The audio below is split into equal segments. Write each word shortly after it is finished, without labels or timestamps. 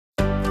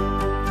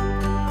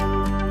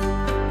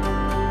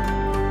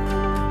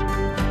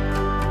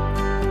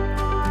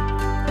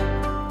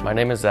My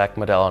name is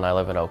Madell and I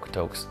live in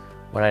Okotoks.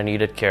 When I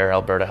needed care,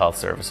 Alberta Health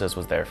Services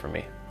was there for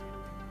me.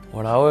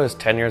 When I was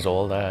 10 years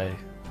old, I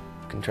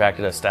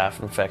contracted a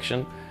staph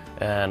infection,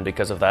 and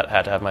because of that,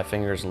 had to have my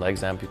fingers and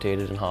legs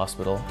amputated in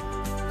hospital.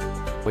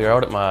 We were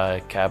out at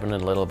my cabin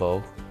in Little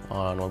Bow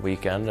on a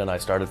weekend, and I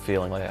started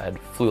feeling like I had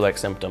flu-like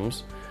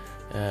symptoms.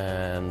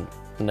 And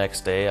the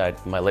next day,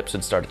 my lips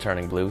had started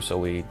turning blue, so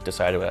we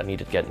decided I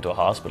needed to get into a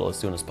hospital as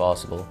soon as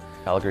possible.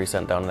 Calgary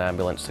sent down an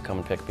ambulance to come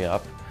and pick me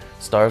up.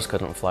 Stars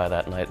couldn't fly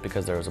that night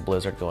because there was a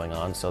blizzard going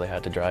on, so they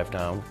had to drive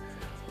down.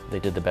 They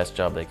did the best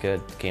job they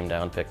could, came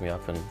down, picked me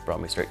up, and brought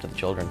me straight to the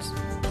children's.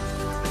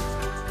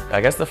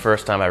 I guess the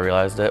first time I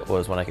realized it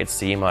was when I could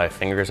see my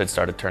fingers had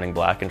started turning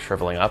black and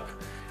shriveling up,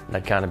 and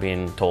I'd kind of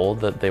been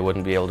told that they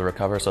wouldn't be able to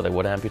recover, so they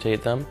would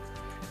amputate them.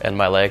 And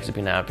my legs had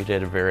been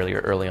amputated very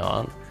early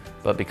on,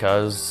 but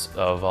because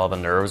of all the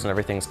nerves and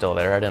everything still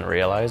there, I didn't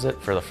realize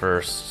it for the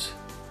first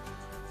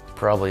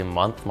probably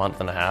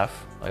month and a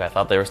half. Like, I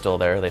thought they were still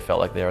there. They felt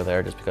like they were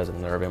there just because of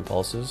the nerve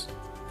impulses.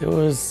 It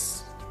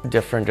was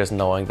different just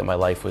knowing that my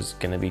life was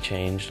going to be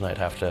changed and I'd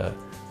have to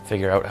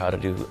figure out how to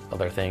do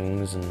other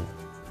things, and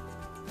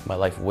my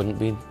life wouldn't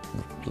be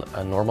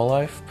a normal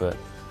life, but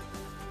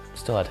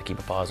still had to keep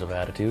a positive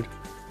attitude.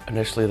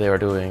 Initially they were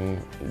doing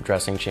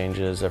dressing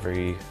changes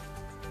every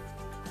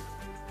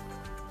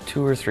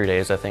 2 or 3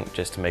 days, I think,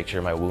 just to make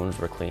sure my wounds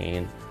were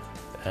clean,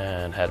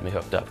 and had me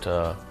hooked up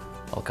to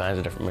all kinds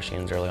of different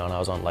machines early on. I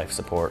was on life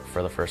support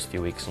for the first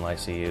few weeks in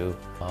ICU.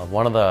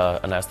 One of the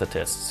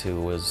anesthetists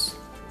who was,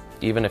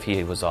 even if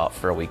he was off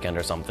for a weekend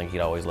or something, he'd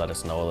always let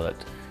us know that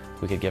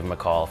we could give him a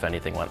call if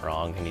anything went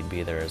wrong, and he'd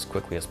be there as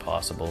quickly as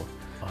possible.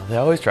 They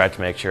always tried to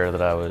make sure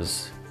that I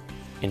was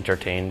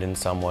entertained in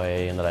some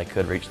way and that I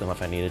could reach them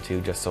if I needed to,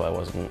 just so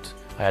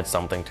I had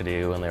something to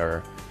do, and they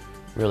were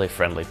really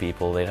friendly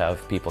people. They'd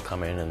have people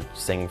come in and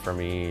sing for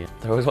me.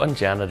 There was one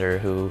janitor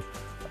who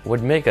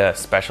would make a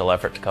special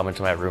effort to come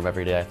into my room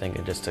every day, I think,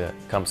 and just to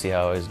come see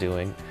how I was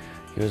doing.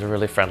 He was a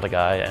really friendly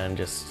guy, and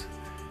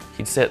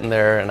he'd sit in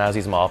there, and as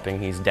he's mopping,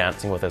 he's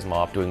dancing with his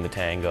mop, doing the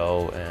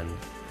tango, and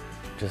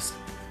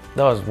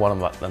that was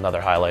another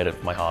highlight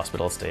of my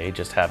hospital stay,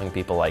 just having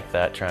people like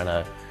that trying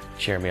to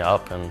cheer me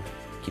up and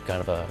keep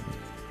kind of a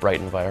bright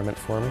environment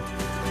for me.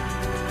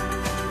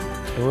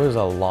 It was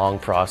a long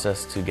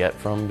process to get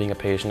from being a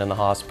patient in the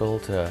hospital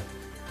to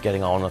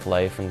getting on with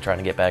life and trying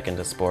to get back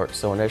into sports.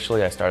 So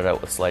initially I started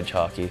out with sledge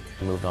hockey,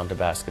 moved on to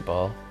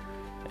basketball,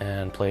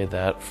 and played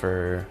that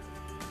for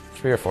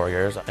 3 or 4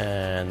 years.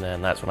 And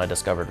then that's when I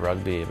discovered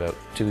rugby about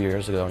 2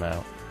 years ago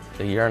now.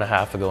 A year and a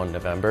half ago in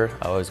November,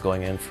 I was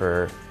going in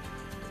for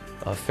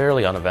a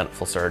fairly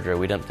uneventful surgery.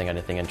 We didn't think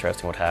anything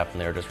interesting would happen.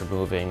 They were just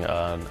removing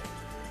an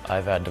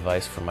IVAD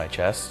device from my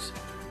chest.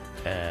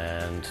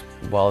 And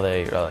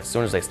as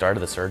soon as they started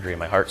the surgery,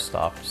 my heart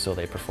stopped, so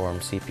they performed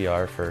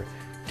CPR for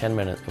 10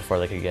 minutes before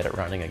they could get it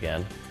running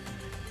again.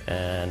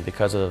 And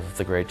because of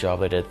the great job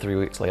they did, 3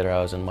 weeks later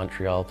I was in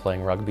Montreal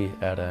playing rugby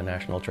at a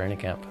national training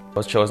camp. I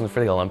was chosen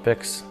for the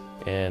Olympics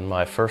in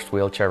my first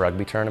wheelchair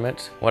rugby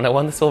tournament. When I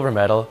won the silver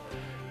medal,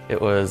 it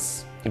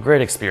was a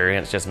great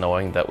experience just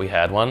knowing that we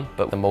had one,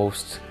 but the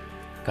most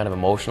kind of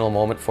emotional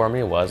moment for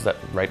me was that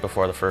right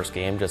before the first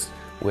game, just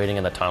waiting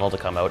in the tunnel to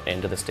come out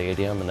into the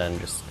stadium, and then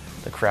just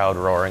the crowd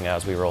roaring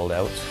as we rolled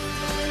out.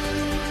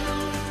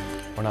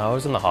 When I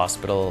was in the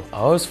hospital,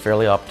 I was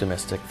fairly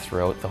optimistic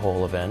throughout the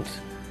whole event.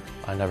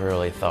 I never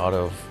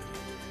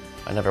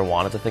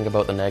wanted to think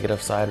about the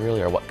negative side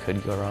really, or what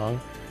could go wrong.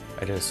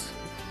 I just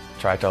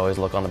tried to always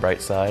look on the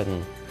bright side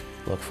and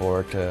look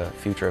forward to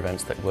future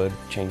events that would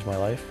change my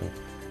life. And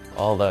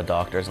all the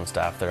doctors and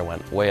staff there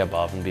went way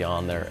above and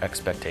beyond their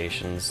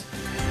expectations.